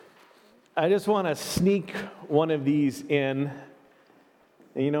I just want to sneak one of these in.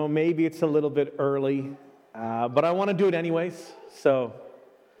 Maybe it's a little bit early, but I want to do it anyways. So,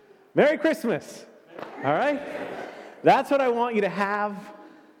 Merry Christmas, all right? That's what I want you to have.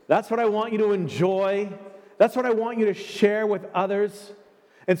 That's what I want you to enjoy. That's what I want you to share with others.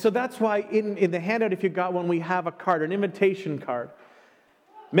 And so that's why in the handout, if you got one, we have a card, an invitation card.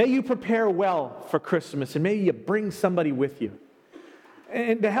 May you prepare well for Christmas, and may you bring somebody with you.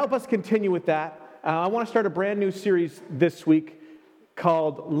 And to help us continue with that, I want to start a brand new series this week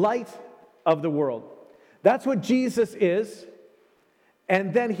called Light of the World. That's what Jesus is.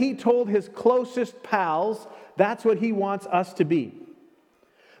 And then he told his closest pals, that's what he wants us to be.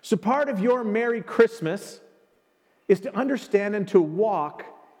 So part of your Merry Christmas is to understand and to walk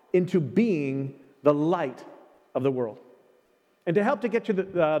into being the light of the world. And to help to get you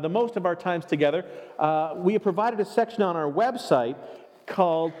the most of our times together, we have provided a section on our website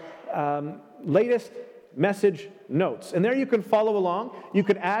called Latest Message Notes. And there you can follow along. You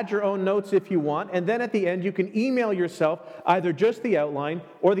can add your own notes if you want. And then at the end, you can email yourself either just the outline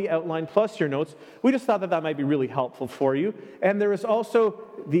or the outline plus your notes. We just thought that might be really helpful for you. And there is also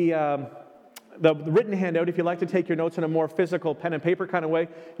the written handout. If you'd like to take your notes in a more physical pen and paper kind of way,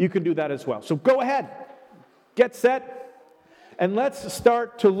 you can do that as well. So go ahead, get set, and let's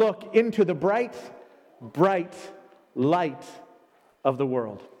start to look into the bright, bright light of the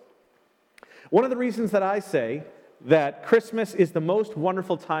world. One of the reasons that I say that Christmas is the most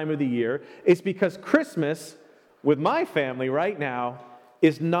wonderful time of the year is because Christmas, with my family right now,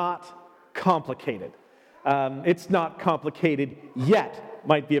 is not complicated. It's not complicated yet,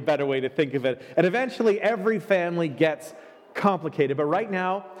 might be a better way to think of it. And eventually every family gets complicated. But right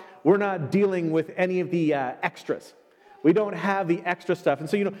now, we're not dealing with any of the extras. We don't have the extra stuff. And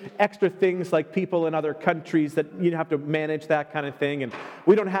so, extra things like people in other countries that you have to manage that kind of thing. And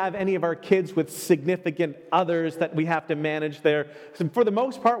we don't have any of our kids with significant others that we have to manage there. So for the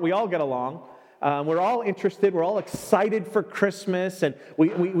most part, we all get along. We're all interested. We're all excited for Christmas. And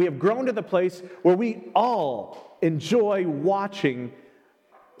we have grown to the place where we all enjoy watching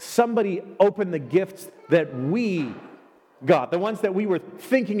somebody open the gifts that we got, the ones that we were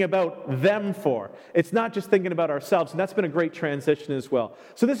thinking about them for. It's not just thinking about ourselves, and that's been a great transition as well.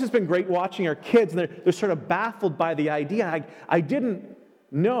 So this has been great watching our kids, and they're sort of baffled by the idea. I didn't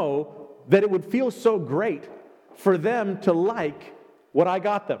know that it would feel so great for them to like what I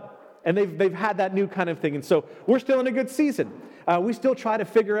got them. And they've had that new kind of thing. And so we're still in a good season. We still try to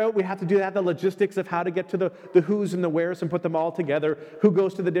figure out, we have to do that, the logistics of how to get to the who's and the where's and put them all together, who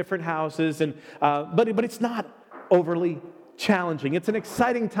goes to the different houses. And but it's not overly challenging. It's an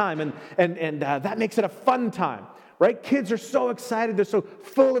exciting time, and that makes it a fun time, right? Kids are so excited. They're so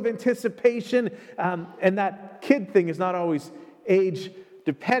full of anticipation, and that kid thing is not always age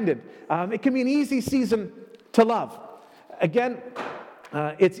dependent. It can be an easy season to love. Again,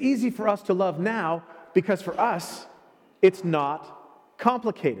 it's easy for us to love now because for us, it's not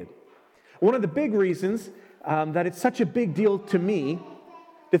complicated. One of the big reasons that it's such a big deal to me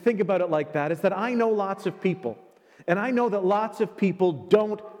to think about it like that is that I know lots of people. And I know that lots of people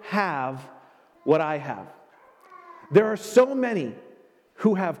don't have what I have. There are so many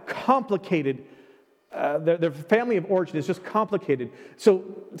who have complicated, their family of origin is just complicated. So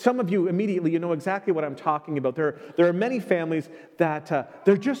some of you immediately, you know exactly what I'm talking about. There are many families that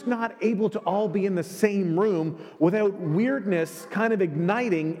they're just not able to all be in the same room without weirdness kind of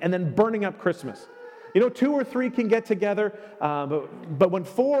igniting and then burning up Christmas. 2 or 3 can get together, but when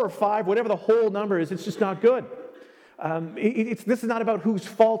 4 or 5, whatever the whole number is, it's just not good. This is not about whose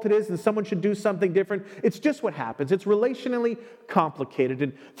fault it is and someone should do something different. It's just what happens. It's relationally complicated.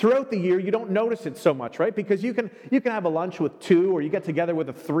 And throughout the year, you don't notice it so much, right? Because you can have a lunch with 2 or you get together with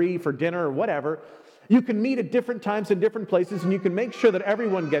a 3 for dinner or whatever. You can meet at different times in different places and you can make sure that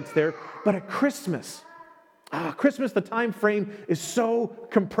everyone gets there. But at Christmas, the time frame is so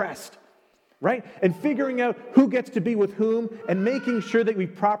compressed, right? And figuring out who gets to be with whom and making sure that we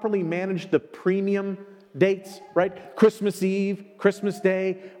properly manage the premium dates, right? Christmas Eve, Christmas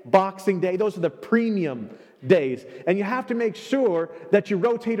Day, Boxing Day, those are the premium days. And you have to make sure that you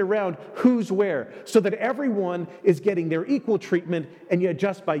rotate around who's where so that everyone is getting their equal treatment and you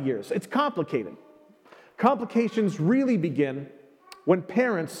adjust by years. It's complicated. Complications really begin when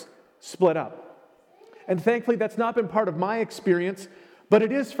parents split up. And thankfully, that's not been part of my experience, but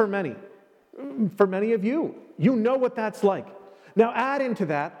it is for many. For many of you. You know what that's like. Now add into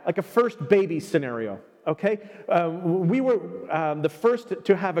that like a first baby scenario. Okay, we were the first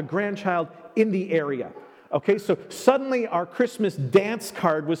to have a grandchild in the area. Okay, so suddenly our Christmas dance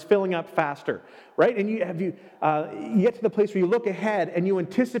card was filling up faster, right? And you get to the place where you look ahead and you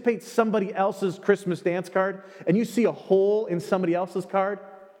anticipate somebody else's Christmas dance card, and you see a hole in somebody else's card.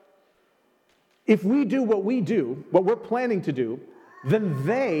 If we do what we do, what we're planning to do, then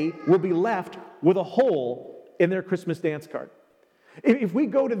they will be left with a hole in their Christmas dance card. If we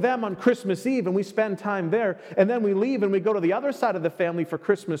go to them on Christmas Eve and we spend time there, and then we leave and we go to the other side of the family for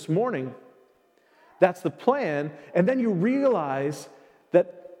Christmas morning, that's the plan, and then you realize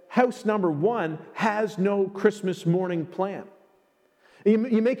that house number one has no Christmas morning plan. You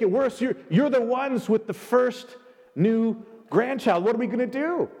make it worse. You're the ones with the first new grandchild. What are we going to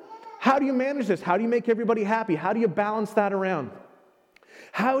do? How do you manage this? How do you make everybody happy? How do you balance that around?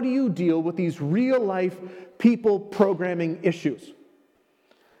 How do you deal with these real-life people programming issues?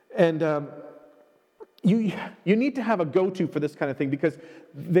 And you need to have a go-to for this kind of thing, because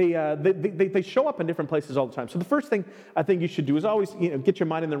they show up in different places all the time. So the first thing I think you should do is always get your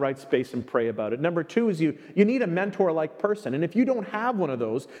mind in the right space and pray about it. Number two is you need a mentor-like person. And if you don't have one of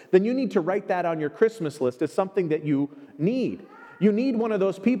those, then you need to write that on your Christmas list as something that you need. You need one of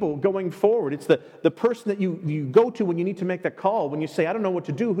those people going forward. It's the person that you go to when you need to make that call, when you say, I don't know what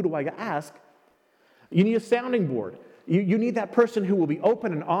to do, who do I ask? You need a sounding board. You need that person who will be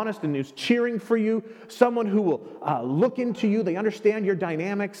open and honest and who's cheering for you, someone who will look into you, they understand your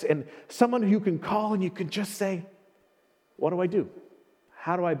dynamics, and someone who you can call and you can just say, what do I do?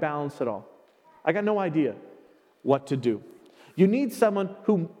 How do I balance it all? I got no idea what to do. You need someone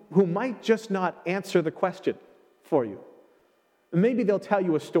who might just not answer the question for you. Maybe they'll tell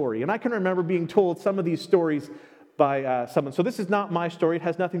you a story. And I can remember being told some of these stories by someone. So this is not my story. It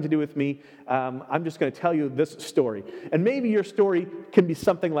has nothing to do with me. I'm just going to tell you this story. And maybe your story can be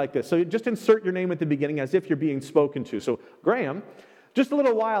something like this. So just insert your name at the beginning as if you're being spoken to. So Graham, just a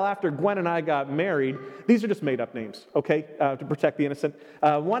little while after Gwen and I got married, these are just made-up names, okay, to protect the innocent.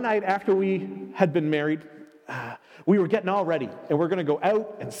 One night after we had been married, we were getting all ready, and we're going to go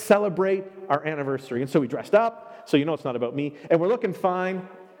out and celebrate our anniversary. And so we dressed up, so you know it's not about me, and we're looking fine,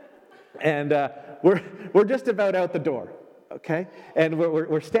 and we're just about out the door, okay? And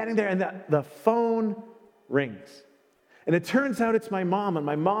we're standing there, and the phone rings. And it turns out it's my mom, and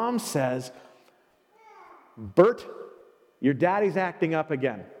my mom says, Bert, your daddy's acting up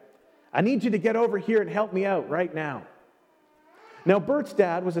again. I need you to get over here and help me out right now. Now, Bert's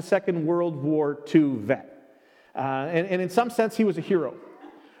dad was a Second World War II vet. And in some sense, he was a hero.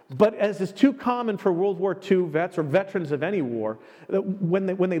 But as is too common for World War II vets or veterans of any war, when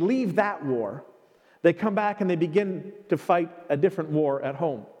they leave that war, they come back and they begin to fight a different war at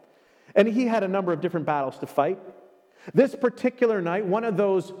home. And he had a number of different battles to fight. This particular night, one of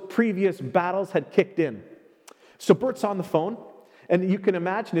those previous battles had kicked in. So Bert's on the phone, and you can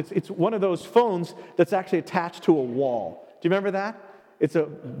imagine it's one of those phones that's actually attached to a wall. Do you remember that? It's a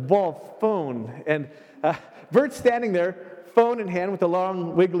wall phone. And Bert's standing there, phone in hand with a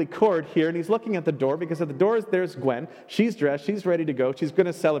long wiggly cord here, and he's looking at the door, because at the door there's Gwen. She's dressed, she's ready to go, she's going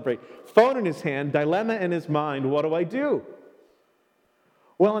to celebrate. Phone in his hand, dilemma in his mind, what do I do?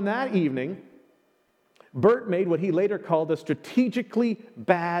 Well, in that evening, Bert made what he later called a strategically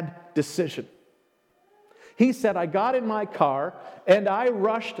bad decision. He said, I got in my car and I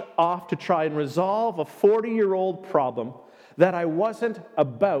rushed off to try and resolve a 40-year-old problem that I wasn't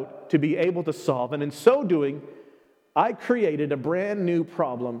about to be able to solve. And in so doing, I created a brand new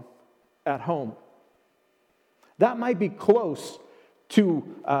problem at home. That might be close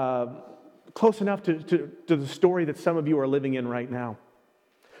enough to the story that some of you are living in right now.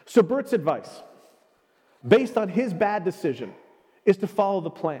 So Bert's advice, based on his bad decision, is to follow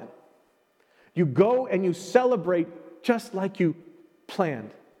the plan. You go and you celebrate just like you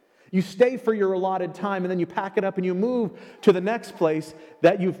planned. You stay for your allotted time, and then you pack it up and you move to the next place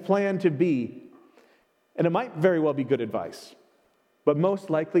that you've planned to be. And it might very well be good advice, but most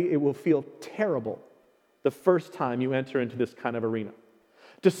likely it will feel terrible the first time you enter into this kind of arena.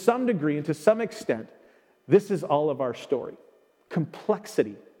 To some degree and to some extent, this is all of our story.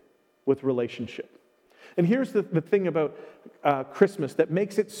 Complexity with relationship. And here's the thing about Christmas that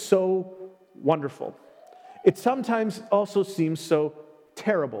makes it so wonderful. It sometimes also seems so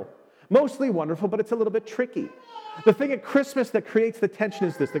terrible. Mostly wonderful, but it's a little bit tricky. The thing at Christmas that creates the tension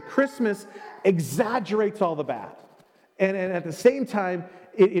is this: that Christmas exaggerates all the bad. And at the same time,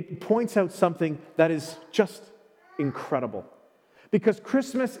 it points out something that is just incredible. Because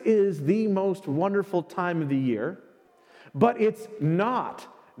Christmas is the most wonderful time of the year, but it's not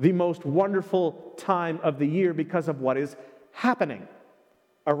the most wonderful time of the year because of what is happening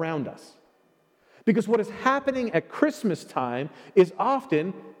around us. Because what is happening at Christmas time is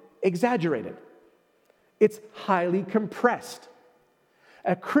often exaggerated. it's highly compressed.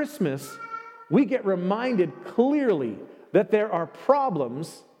 At Christmas, we get reminded clearly that there are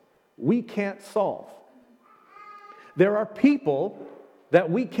problems we can't solve. There are people that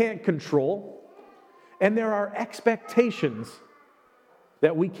we can't control, and there are expectations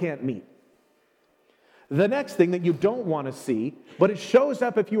that we can't meet. The next thing that you don't want to see, but it shows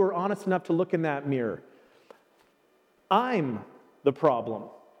up if you are honest enough to look in that mirror. I'm the problem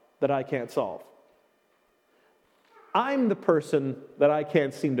that I can't solve. I'm the person that I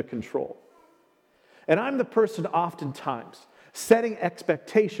can't seem to control. And I'm the person oftentimes setting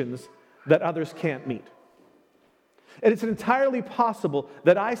expectations that others can't meet. And it's entirely possible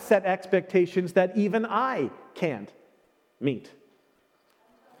that I set expectations that even I can't meet.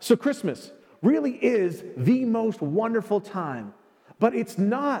 So Christmas really is the most wonderful time, but it's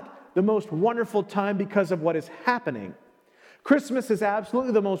not the most wonderful time because of what is happening. Christmas is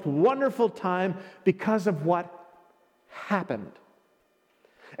absolutely the most wonderful time because of what happened.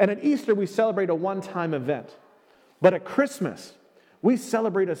 And at Easter, we celebrate a one-time event. But at Christmas, we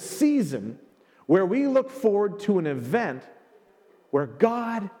celebrate a season where we look forward to an event where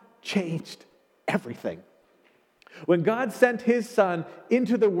God changed everything. When God sent his Son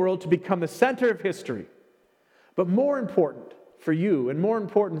into the world to become the center of history. But more important for you and more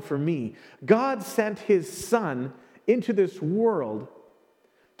important for me, God sent his Son into this world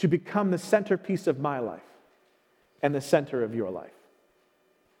to become the centerpiece of my life and the center of your life.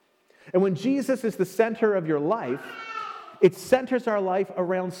 And when Jesus is the center of your life, it centers our life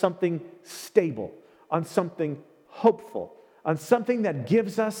around something stable, on something hopeful, on something that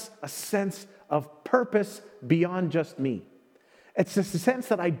gives us a sense of purpose beyond just me. It's a sense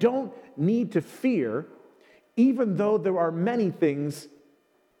that I don't need to fear, even though there are many things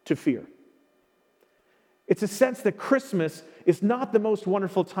to fear. It's a sense that Christmas is not the most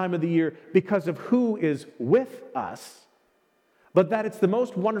wonderful time of the year because of who is with us, but that it's the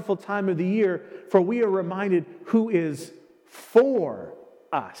most wonderful time of the year for we are reminded who is for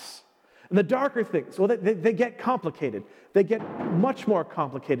us. And the darker things, well, they get complicated. They get much more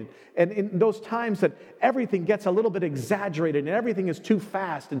complicated. And in those times that everything gets a little bit exaggerated and everything is too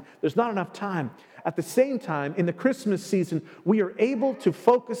fast and there's not enough time, at the same time, in the Christmas season, we are able to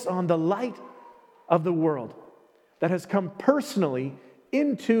focus on the light of the world that has come personally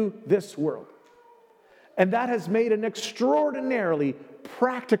into this world. And that has made an extraordinarily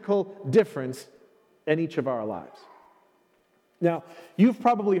practical difference in each of our lives. Now, you've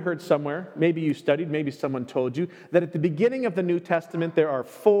probably heard somewhere, maybe you studied, maybe someone told you, that at the beginning of the New Testament there are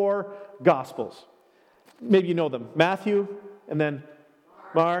 4 Gospels. Maybe you know them. Matthew, and then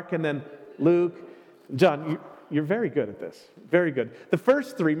Mark, and then Luke, John. You're very good at this. Very good. The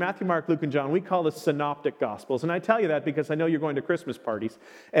first 3, Matthew, Mark, Luke, and John, we call the Synoptic Gospels. And I tell you that because I know you're going to Christmas parties.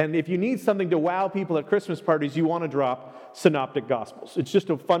 And if you need something to wow people at Christmas parties, you want to drop Synoptic Gospels. It's just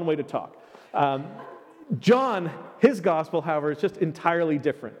a fun way to talk. John, his gospel, however, is just entirely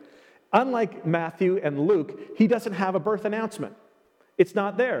different. Unlike Matthew and Luke, he doesn't have a birth announcement. It's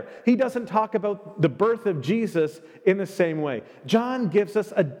not there. He doesn't talk about the birth of Jesus in the same way. John gives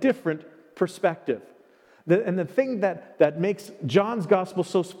us a different perspective. And the thing that makes John's gospel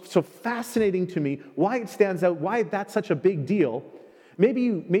so fascinating to me, why it stands out, why that's such a big deal, maybe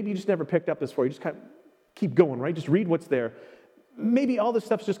you just never picked up this before. You just kind of keep going, right? Just read what's there. Maybe all this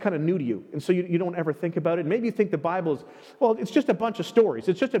stuff's just kind of new to you, and so you don't ever think about it. Maybe you think the Bible is, well, it's just a bunch of stories.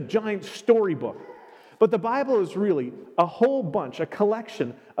 It's just a giant storybook. But the Bible is really a whole bunch, a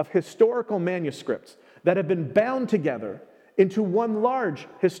collection of historical manuscripts that have been bound together into one large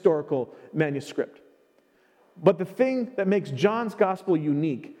historical manuscript. But the thing that makes John's gospel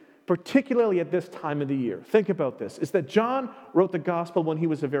unique, particularly at this time of the year, think about this, is that John wrote the gospel when he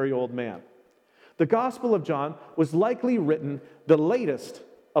was a very old man. The Gospel of John was likely written the latest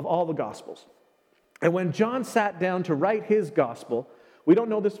of all the Gospels. And when John sat down to write his gospel, we don't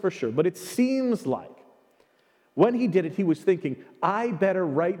know this for sure, but it seems like when he did it, he was thinking, I better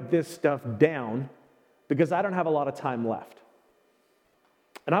write this stuff down because I don't have a lot of time left.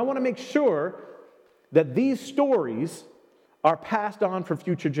 And I want to make sure that these stories are passed on for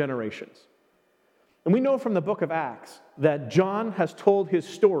future generations. And we know from the book of Acts that John has told his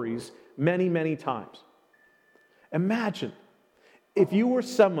stories many, many times. Imagine if you were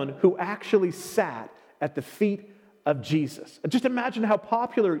someone who actually sat at the feet of Jesus. Just imagine how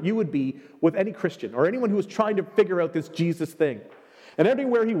popular you would be with any Christian or anyone who was trying to figure out this Jesus thing. And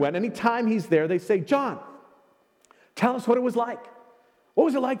everywhere he went, anytime he's there, they say, John, tell us what it was like. What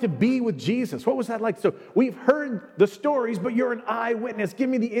was it like to be with Jesus? What was that like? So we've heard the stories, but you're an eyewitness. Give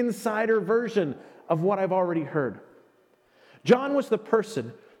me the insider version of what I've already heard. John was the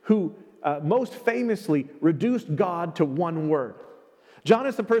person who most famously reduced God to one word. John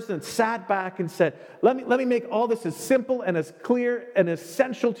is the person that sat back and said, let me make all this as simple and as clear and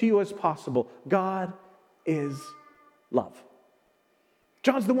essential to you as possible. God is love.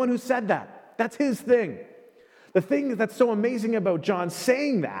 John's the one who said that. That's his thing. The thing that's so amazing about John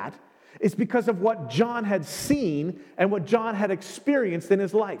saying that is because of what John had seen and what John had experienced in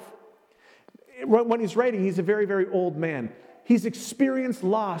his life. When he's writing, he's a very, very old man. He's experienced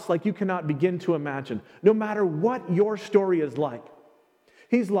loss like you cannot begin to imagine, no matter what your story is like.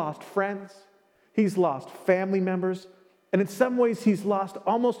 He's lost friends, he's lost family members, and in some ways he's lost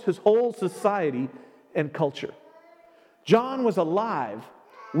almost his whole society and culture. John was alive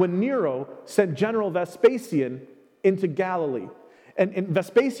when Nero sent General Vespasian into Galilee. And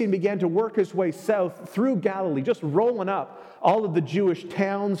Vespasian began to work his way south through Galilee, just rolling up all of the Jewish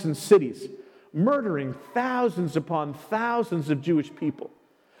towns and cities, murdering thousands upon thousands of Jewish people,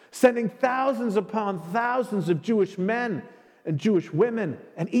 sending thousands upon thousands of Jewish men and Jewish women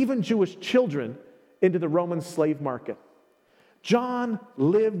and even Jewish children into the Roman slave market. John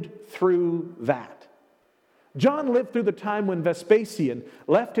lived through that. John lived through the time when Vespasian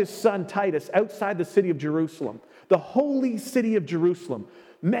left his son Titus outside the city of Jerusalem, the holy city of Jerusalem.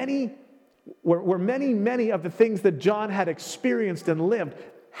 Many of the things that John had experienced and lived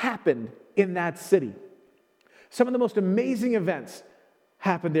happened in that city. Some of the most amazing events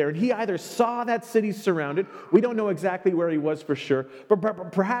happened there. And he either saw that city surrounded, we don't know exactly where he was for sure,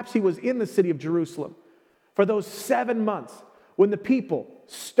 but perhaps he was in the city of Jerusalem for those 7 months when the people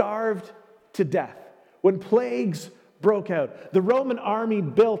starved to death, when plagues broke out. The Roman army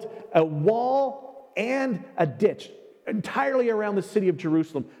built a wall and a ditch entirely around the city of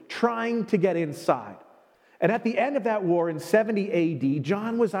Jerusalem, trying to get inside. And at the end of that war in 70 AD,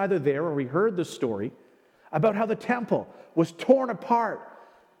 John was either there or he heard the story about how the temple was torn apart,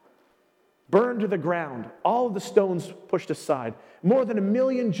 burned to the ground, all of the stones pushed aside. More than 1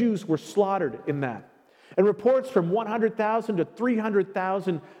 million Jews were slaughtered in that. And reports from 100,000 to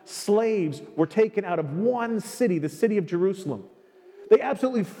 300,000 slaves were taken out of one city, the city of Jerusalem. They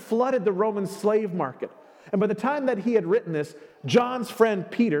absolutely flooded the Roman slave market. And by the time that he had written this, John's friend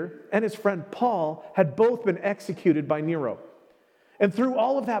Peter and his friend Paul had both been executed by Nero. And through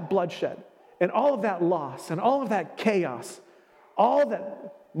all of that bloodshed and all of that loss and all of that chaos, all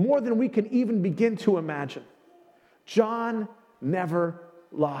that more than we can even begin to imagine, John never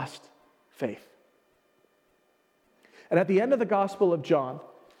lost faith. And at the end of the Gospel of John,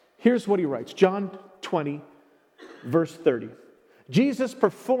 here's what he writes. John 20, verse 30. Jesus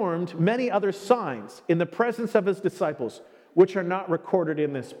performed many other signs in the presence of his disciples, which are not recorded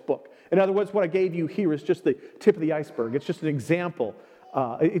in this book. In other words, what I gave you here is just the tip of the iceberg. It's just an example.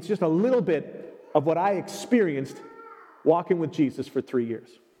 It's just a little bit of what I experienced walking with Jesus for 3 years.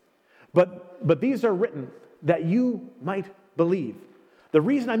 But these are written that you might believe. The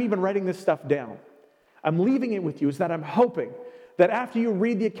reason I'm even writing this stuff down, I'm leaving it with you, is that I'm hoping that after you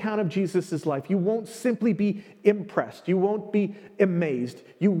read the account of Jesus' life, you won't simply be impressed. You won't be amazed.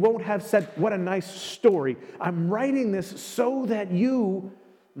 You won't have said, what a nice story. I'm writing this so that you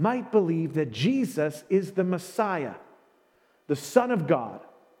might believe that Jesus is the Messiah, the Son of God,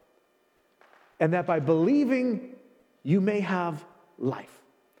 and that by believing, you may have life.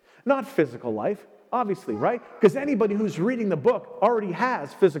 Not physical life, obviously, right? Because anybody who's reading the book already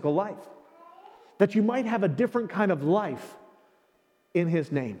has physical life. That you might have a different kind of life in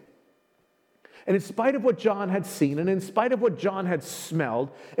his name. And in spite of what John had seen, and in spite of what John had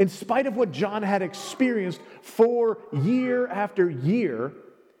smelled, in spite of what John had experienced for year after year,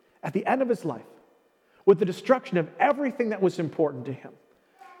 at the end of his life, with the destruction of everything that was important to him,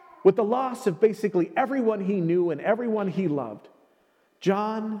 with the loss of basically everyone he knew and everyone he loved,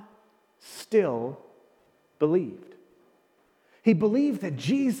 John still believed. He believed that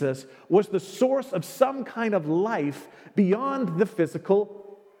Jesus was the source of some kind of life beyond the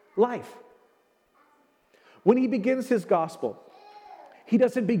physical life. When he begins his gospel, he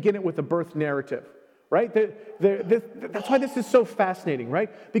doesn't begin it with a birth narrative, right? That's why this is so fascinating,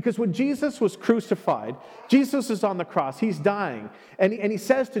 right? Because when Jesus was crucified, Jesus is on the cross, he's dying, and he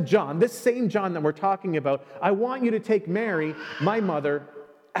says to John, this same John that we're talking about, I want you to take Mary, my mother,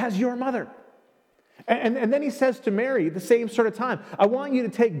 as your mother. And then he says to Mary, the same sort of time, I want you to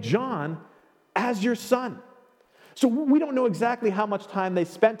take John as your son. So we don't know exactly how much time they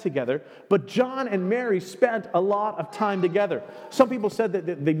spent together, but John and Mary spent a lot of time together. Some people said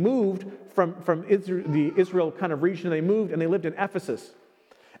that they moved from the Israel kind of region, they moved and they lived in Ephesus.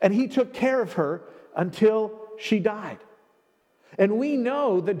 And he took care of her until she died. And we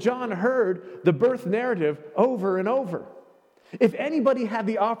know that John heard the birth narrative over and over. If anybody had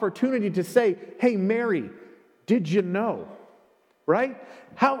the opportunity to say, hey, Mary, did you know? Right?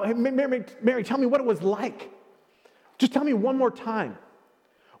 Mary, tell me what it was like. Just tell me one more time.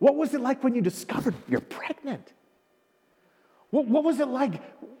 What was it like when you discovered you're pregnant? What was it like?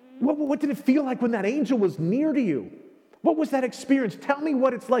 What did it feel like when that angel was near to you? What was that experience? Tell me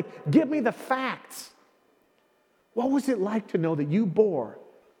what it's like. Give me the facts. What was it like to know that you bore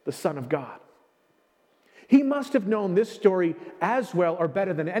the Son of God? He must have known this story as well or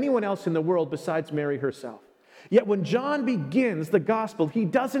better than anyone else in the world besides Mary herself. Yet when John begins the gospel, he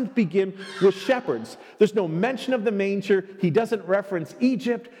doesn't begin with shepherds. There's no mention of the manger. He doesn't reference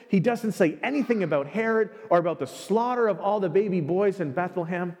Egypt. He doesn't say anything about Herod or about the slaughter of all the baby boys in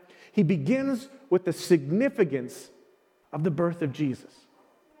Bethlehem. He begins with the significance of the birth of Jesus.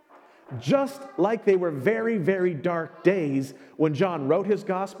 Just like they were very, very dark days when John wrote his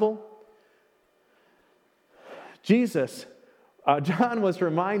gospel, John was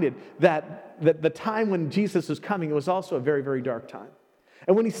reminded that the time when Jesus was coming, it was also a very, very dark time.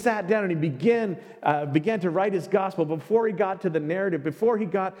 And when he sat down and he began to write his gospel, before he got to the narrative, before he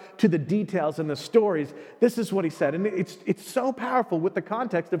got to the details and the stories, this is what he said. And it's so powerful with the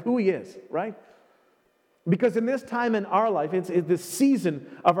context of who he is, right? Because in this time in our life, it's this season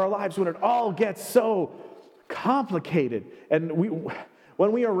of our lives when it all gets so complicated. And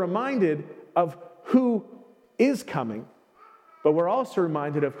when we are reminded of who is coming, but we're also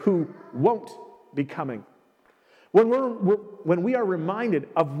reminded of who won't be coming. When we are reminded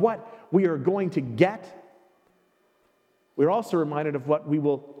of what we are going to get, we're also reminded of what we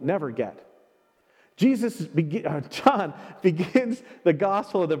will never get. John begins the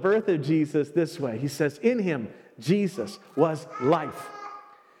gospel of the birth of Jesus this way. He says, in him, Jesus was life.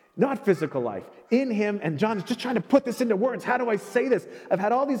 Not physical life. In him, and John is just trying to put this into words. How do I say this? I've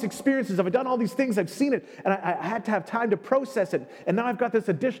had all these experiences. I've done all these things. I've seen it. And I had to have time to process it. And now I've got this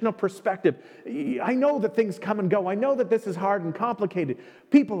additional perspective. I know that things come and go. I know that this is hard and complicated.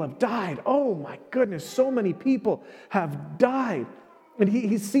 People have died. Oh my goodness, so many people have died. And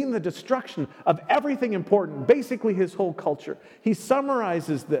he's seen the destruction of everything important, basically his whole culture. He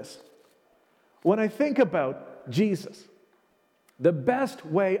summarizes this. When I think about Jesus, the best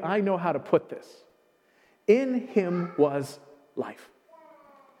way I know how to put this, in him was life.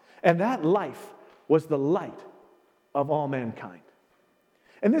 And that life was the light of all mankind.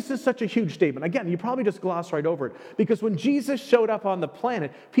 And this is such a huge statement. Again, you probably just gloss right over it. Because when Jesus showed up on the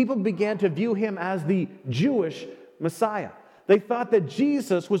planet, people began to view him as the Jewish Messiah. They thought that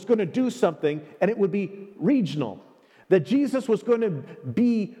Jesus was going to do something and it would be regional. That Jesus was going to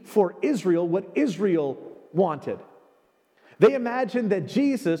be for Israel what Israel wanted. They imagined that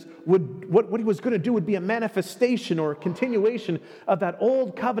Jesus what he was going to do would be a manifestation or a continuation of that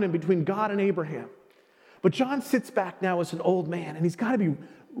old covenant between God and Abraham. But John sits back now as an old man, and he's got to be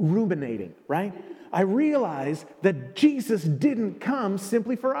ruminating, right? I realize that Jesus didn't come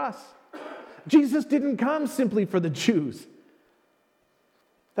simply for us. Jesus didn't come simply for the Jews.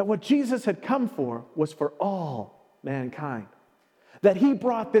 That what Jesus had come for was for all mankind. That he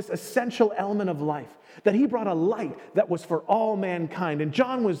brought this essential element of life. That he brought a light that was for all mankind. And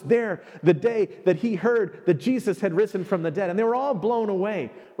John was there the day that he heard that Jesus had risen from the dead. And they were all blown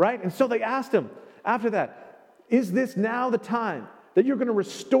away, right? And so they asked him after that, is this now the time that you're going to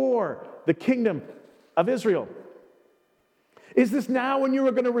restore the kingdom of Israel? Is this now when you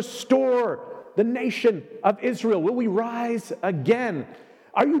are going to restore the nation of Israel? Will we rise again?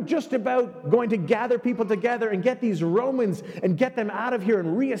 Are you just about going to gather people together and get these Romans and get them out of here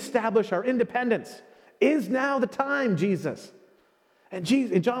and reestablish our independence? Is now the time, Jesus? And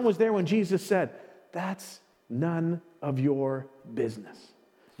John was there when Jesus said, that's none of your business.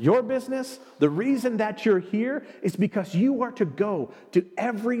 Your business, the reason that you're here is because you are to go to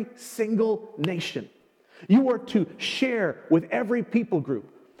every single nation. You are to share with every people group,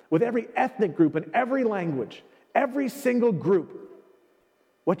 with every ethnic group and every language, every single group,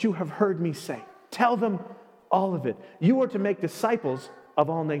 what you have heard me say. Tell them all of it. You are to make disciples of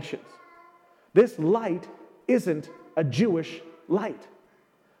all nations. This light isn't a Jewish light.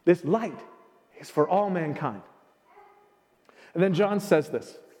 This light is for all mankind. And then John says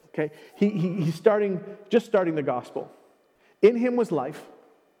this, okay? He's starting the gospel. In him was life,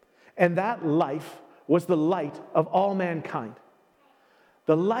 and that life was the light of all mankind.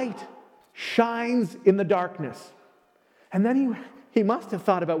 The light shines in the darkness. And then he must have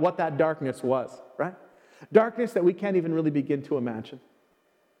thought about what that darkness was, right? Darkness that we can't even really begin to imagine.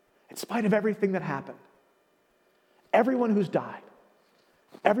 In spite of everything that happened, everyone who's died,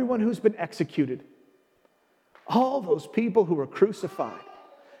 everyone who's been executed, all those people who were crucified,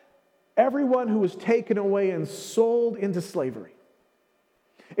 everyone who was taken away and sold into slavery.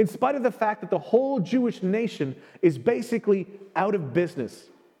 In spite of the fact that the whole Jewish nation is basically out of business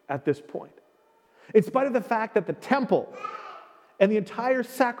at this point. In spite of the fact that the temple and the entire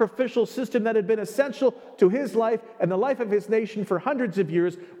sacrificial system that had been essential to his life and the life of his nation for hundreds of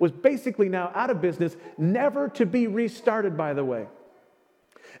years was basically now out of business, never to be restarted, by the way.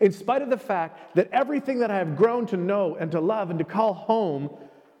 In spite of the fact that everything that I have grown to know and to love and to call home,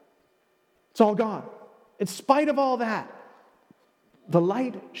 it's all gone. In spite of all that, the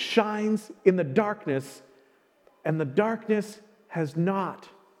light shines in the darkness, and the darkness has not.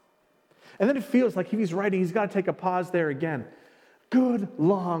 And then it feels like if he's writing, he's got to take a pause there again. Good,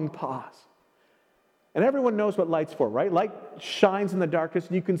 long pause. And everyone knows what light's for, right? Light shines in the darkness,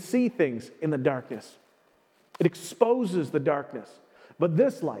 and you can see things in the darkness. It exposes the darkness. But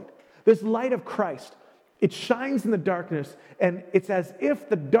this light of Christ, it shines in the darkness, and it's as if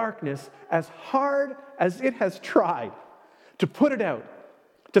the darkness, as hard as it has tried to put it out,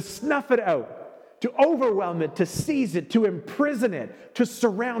 to snuff it out, to overwhelm it, to seize it, to imprison it, to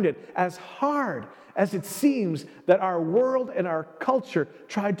surround it, as hard as it seems that our world and our culture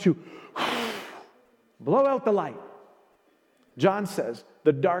tried to blow out the light, John says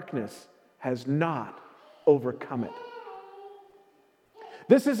the darkness has not overcome it.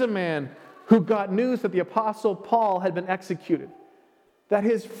 This is a man who got news that the Apostle Paul had been executed, that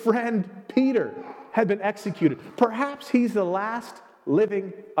his friend Peter had been executed. Perhaps he's the last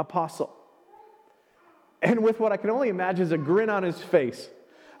living apostle. And with what I can only imagine is a grin on his face,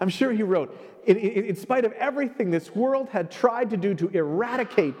 I'm sure he wrote, in spite of everything this world had tried to do to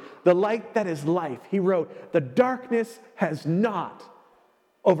eradicate the light that is life, he wrote, the darkness has not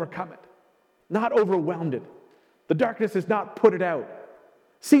overcome it, not overwhelmed it. The darkness has not put it out.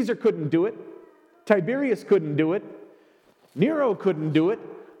 Caesar couldn't do it. Tiberius couldn't do it. Nero couldn't do it.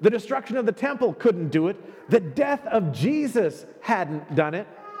 The destruction of the temple couldn't do it. The death of Jesus hadn't done it.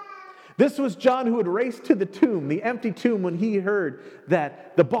 This was John who had raced to the tomb, the empty tomb, when he heard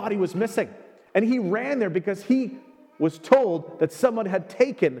that the body was missing. And he ran there because he was told that someone had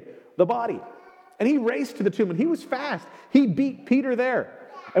taken the body. And he raced to the tomb, and he was fast. He beat Peter there.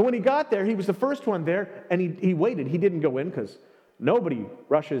 And when he got there, he was the first one there, and he waited. He didn't go in because nobody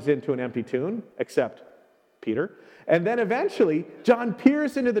rushes into an empty tomb except Peter. And then eventually, John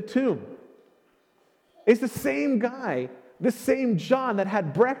peers into the tomb. It's the same guy, the same John that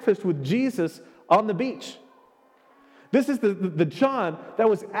had breakfast with Jesus on the beach. This is the John that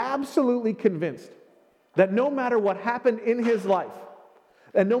was absolutely convinced that no matter what happened in his life,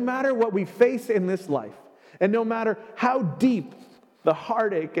 and no matter what we face in this life, and no matter how deep the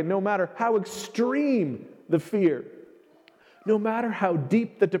heartache, and no matter how extreme the fear, no matter how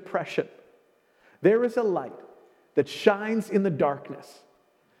deep the depression, there is a light that shines in the darkness.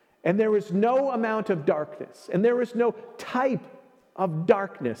 And there is no amount of darkness, and there is no type of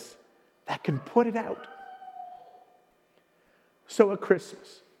darkness that can put it out. So at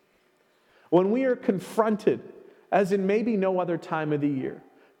Christmas, when we are confronted, as in maybe no other time of the year,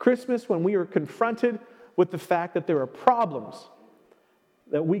 Christmas, when we are confronted with the fact that there are problems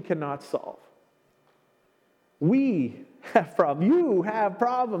that we cannot solve. We have problems. You have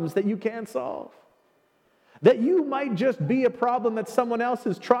problems that you can't solve. That you might just be a problem that someone else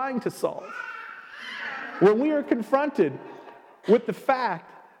is trying to solve. When we are confronted with the fact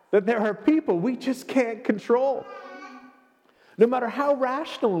that there are people we just can't control. No matter how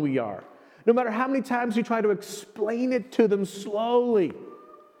rational we are, no matter how many times we try to explain it to them slowly,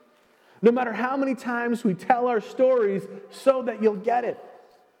 no matter how many times we tell our stories so that you'll get it,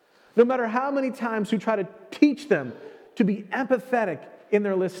 no matter how many times we try to teach them to be empathetic in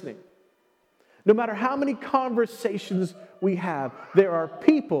their listening, no matter how many conversations we have, there are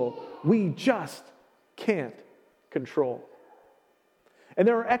people we just can't control. And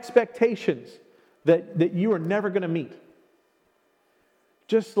there are expectations that you are never going to meet.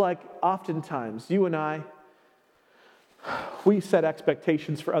 Just like oftentimes you and I, we set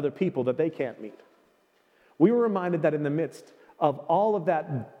expectations for other people that they can't meet. We were reminded that in the midst of all of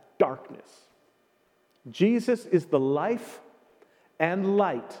that darkness, Jesus is the life and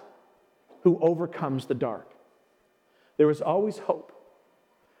light who overcomes the dark. There is always hope.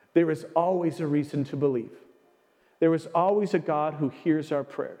 There is always a reason to believe. There is always a God who hears our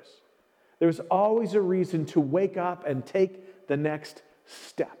prayers. There is always a reason to wake up and take the next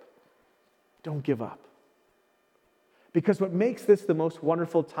step. Don't give up. Because what makes this the most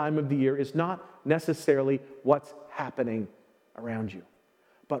wonderful time of the year is not necessarily what's happening around you,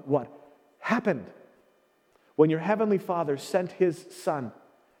 but what happened when your Heavenly Father sent His Son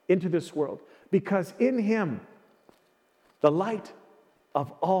into this world. Because in Him, the light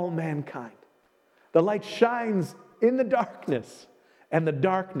of all mankind. The light shines in the darkness, and the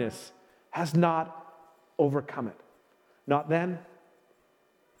darkness has not overcome it. Not then,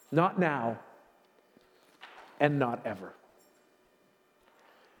 not now, and not ever.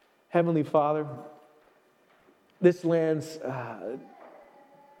 Heavenly Father, this lands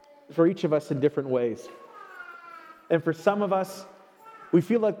for each of us in different ways. And for some of us, we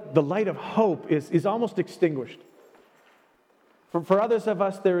feel like the light of hope is almost extinguished. For others of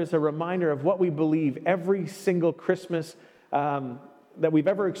us, there is a reminder of what we believe every single Christmas that we've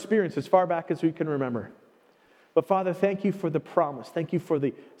ever experienced as far back as we can remember. But Father, thank you for the promise. Thank you for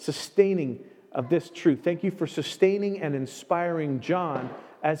the sustaining of this truth. Thank you for sustaining and inspiring John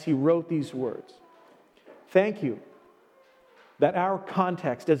as he wrote these words. Thank you that our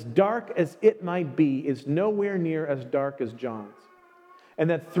context, as dark as it might be, is nowhere near as dark as John's. And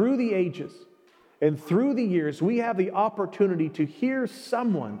that through the ages and through the years, we have the opportunity to hear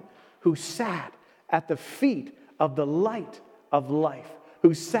someone who sat at the feet of the light of life,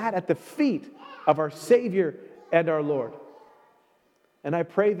 who sat at the feet of our Savior and our Lord. And I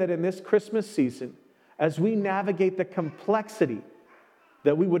pray that in this Christmas season, as we navigate the complexity,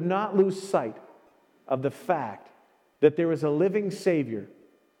 that we would not lose sight of the fact that there is a living Savior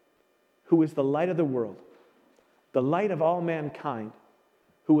who is the light of the world, the light of all mankind,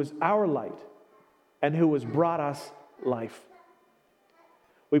 who is our light and who has brought us life.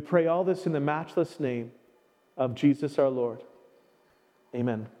 We pray all this in the matchless name of Jesus our Lord.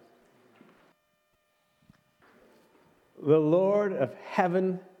 Amen. The Lord of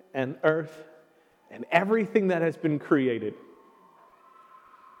heaven and earth and everything that has been created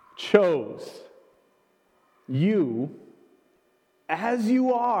chose you as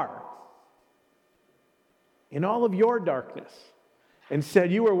you are in all of your darkness and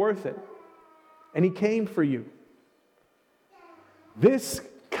said you were worth it. And he came for you. This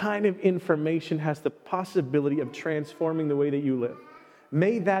kind of information has the possibility of transforming the way that you live.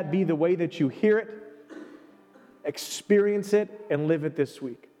 May that be the way that you hear it, experience it, and live it this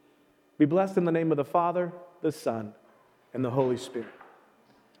week. Be blessed in the name of the Father, the Son, and the Holy Spirit.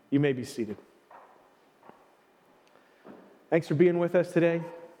 You may be seated. Thanks for being with us today.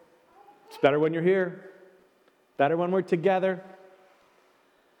 It's better when you're here, better when we're together.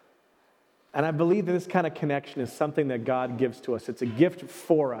 And I believe that this kind of connection is something that God gives to us. It's a gift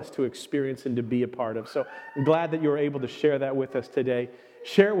for us to experience and to be a part of. So I'm glad that you were able to share that with us today.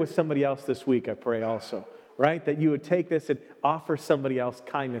 Share it with somebody else this week, I pray also, right? That you would take this and offer somebody else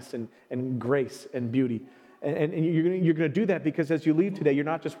kindness and grace and beauty. And you're going to do that because as you leave today, you're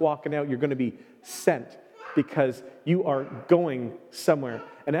not just walking out, you're going to be sent because you are going somewhere.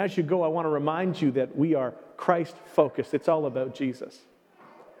 And as you go, I want to remind you that we are Christ-focused. It's all about Jesus.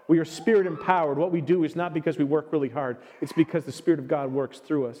 We are Spirit-empowered. What we do is not because we work really hard. It's because the Spirit of God works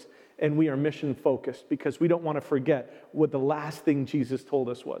through us. And we are mission-focused because we don't want to forget what the last thing Jesus told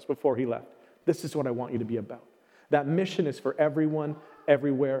us was before he left. This is what I want you to be about. That mission is for everyone,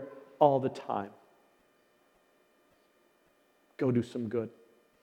 everywhere, all the time. Go do some good.